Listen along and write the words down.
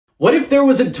What if there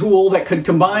was a tool that could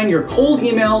combine your cold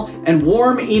email and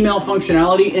warm email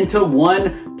functionality into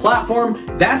one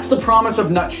platform? That's the promise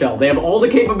of Nutshell. They have all the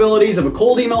capabilities of a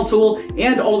cold email tool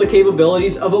and all the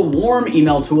capabilities of a warm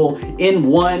email tool in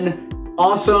one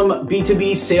awesome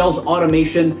B2B sales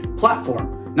automation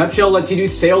platform. Nutshell lets you do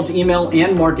sales, email,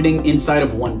 and marketing inside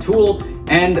of one tool,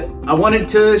 and I wanted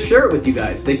to share it with you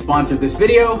guys. They sponsored this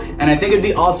video, and I think it'd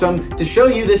be awesome to show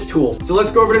you this tool. So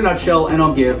let's go over to Nutshell, and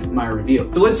I'll give my review.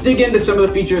 So let's dig into some of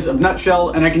the features of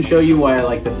Nutshell, and I can show you why I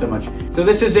like this so much. So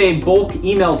this is a bulk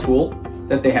email tool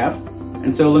that they have.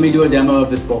 And so let me do a demo of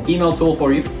this bulk email tool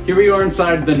for you. Here we are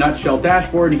inside the Nutshell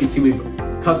dashboard. You can see we've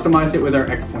customized it with our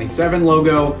X27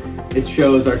 logo. It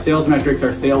shows our sales metrics,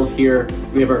 our sales here.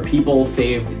 We have our people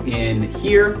saved in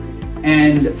here.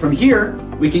 And from here,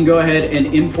 we can go ahead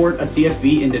and import a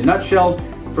CSV into Nutshell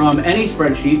from any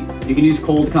spreadsheet. You can use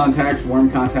cold contacts,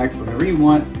 warm contacts, whatever you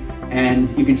want. And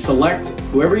you can select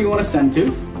whoever you want to send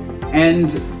to and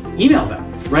email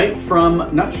them right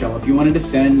from Nutshell. If you wanted to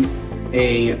send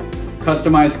a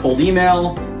customized cold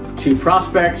email to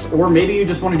prospects, or maybe you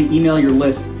just wanted to email your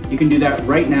list, you can do that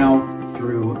right now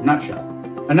through Nutshell.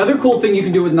 Another cool thing you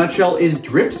can do with Nutshell is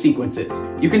drip sequences.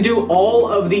 You can do all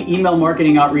of the email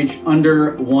marketing outreach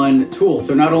under one tool.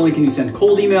 So not only can you send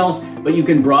cold emails, but you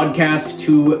can broadcast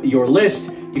to your list.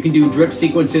 You can do drip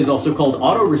sequences, also called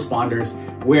autoresponders,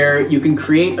 where you can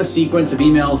create a sequence of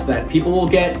emails that people will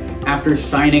get after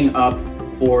signing up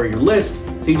for your list.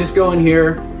 So you just go in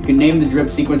here, you can name the drip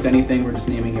sequence anything. We're just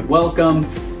naming it welcome,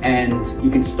 and you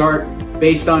can start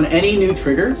based on any new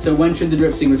trigger. So when should the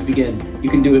drip sequence begin? You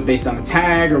can do it based on a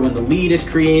tag, or when the lead is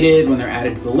created, when they're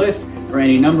added to the list, or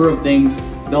any number of things.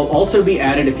 They'll also be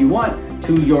added, if you want,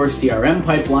 to your CRM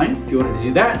pipeline, if you wanted to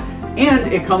do that.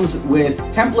 And it comes with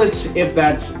templates if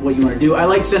that's what you want to do. I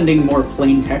like sending more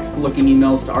plain text looking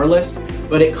emails to our list,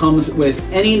 but it comes with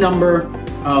any number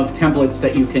of templates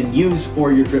that you can use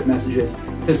for your drip messages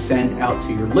to send out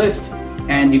to your list.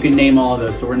 And you can name all of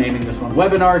those. So we're naming this one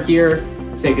webinar here.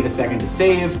 Let's take it a second to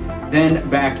save. Then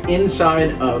back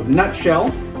inside of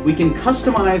Nutshell, we can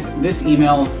customize this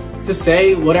email to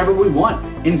say whatever we want,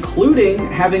 including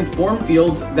having form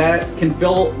fields that can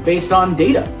fill based on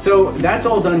data. So that's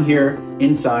all done here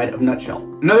inside of Nutshell.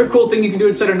 Another cool thing you can do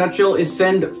inside of Nutshell is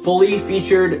send fully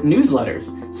featured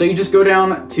newsletters. So you just go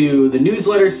down to the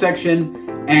newsletters section,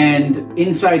 and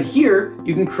inside here,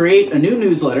 you can create a new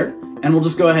newsletter, and we'll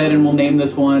just go ahead and we'll name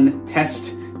this one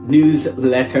Test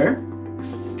Newsletter.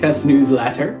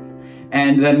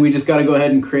 And then we just got to go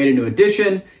ahead and create a new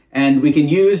edition, and we can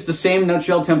use the same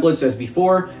Nutshell templates as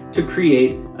before to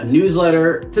create a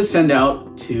newsletter to send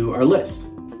out to our list.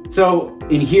 So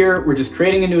in here, we're just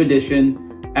creating a new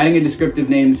edition, adding a descriptive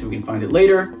name so we can find it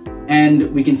later,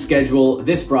 and we can schedule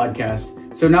this broadcast.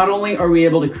 So not only are we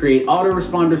able to create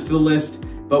autoresponders to the list,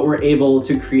 but we're able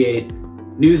to create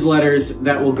newsletters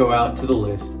that will go out to the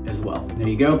list as well. There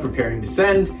you go, preparing to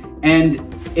send,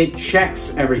 and it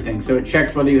checks everything. So it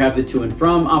checks whether you have the to and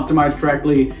from optimized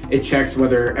correctly. It checks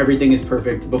whether everything is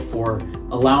perfect before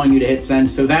allowing you to hit send.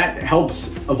 So that helps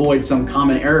avoid some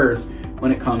common errors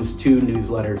when it comes to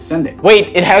newsletter sending.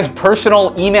 Wait, it has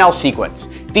personal email sequence.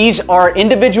 These are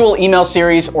individual email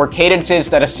series or cadences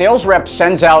that a sales rep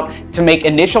sends out to make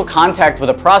initial contact with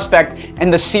a prospect,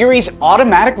 and the series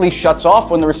automatically shuts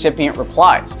off when the recipient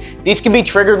replies. These can be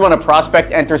triggered when a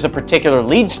prospect enters a particular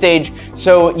lead stage,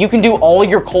 so you can do all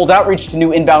your cold outreach to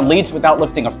new inbound leads without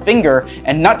lifting a finger,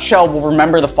 and Nutshell will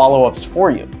remember the follow-ups for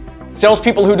you.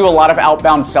 Salespeople who do a lot of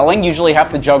outbound selling usually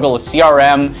have to juggle a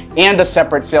CRM and a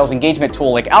separate sales engagement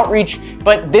tool like Outreach,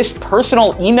 but this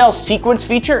personal email sequence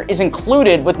feature is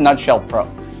included with Nutshell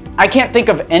Pro. I can't think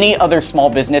of any other small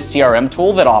business CRM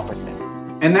tool that offers it.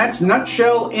 And that's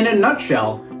Nutshell in a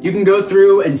nutshell. You can go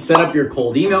through and set up your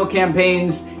cold email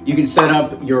campaigns. You can set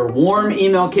up your warm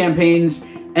email campaigns,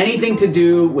 anything to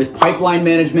do with pipeline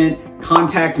management,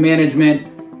 contact management,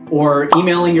 or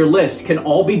emailing your list can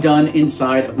all be done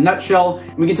inside of Nutshell.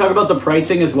 We can talk about the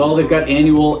pricing as well. They've got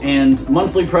annual and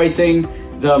monthly pricing.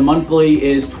 The monthly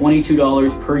is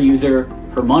 $22 per user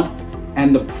per month,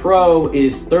 and the Pro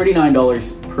is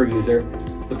 $39 per user.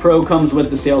 The Pro comes with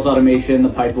the sales automation, the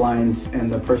pipelines,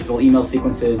 and the personal email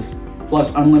sequences,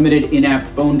 plus unlimited in-app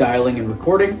phone dialing and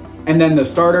recording. And then the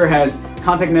Starter has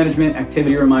contact management,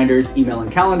 activity reminders, email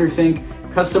and calendar sync,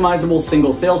 customizable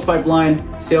single sales pipeline,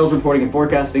 sales reporting and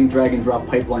forecasting, drag and drop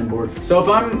pipeline board. So if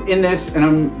I'm in this and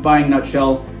I'm buying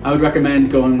Nutshell, I would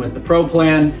recommend going with the Pro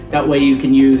plan. That way you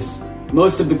can use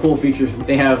most of the cool features.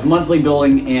 They have monthly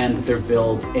billing and they're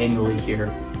billed annually here.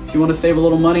 If you want to save a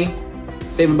little money,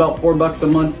 save about $4 a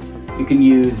month, you can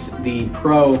use the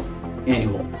Pro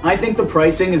annual. I think the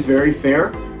pricing is very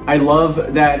fair I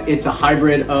love that it's a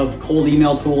hybrid of cold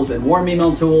email tools and warm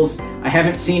email tools. I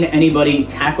haven't seen anybody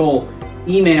tackle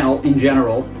email in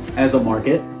general as a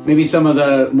market. Maybe some of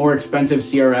the more expensive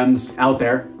CRMs out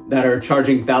there that are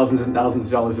charging thousands and thousands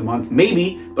of dollars a month,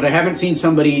 maybe, but I haven't seen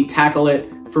somebody tackle it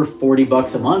for 40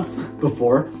 bucks a month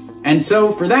before. And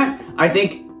so for that, I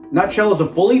think Nutshell is a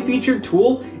fully featured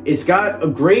tool. It's got a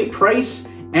great price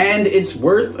and it's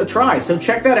worth a try. So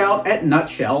check that out at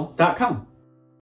nutshell.com.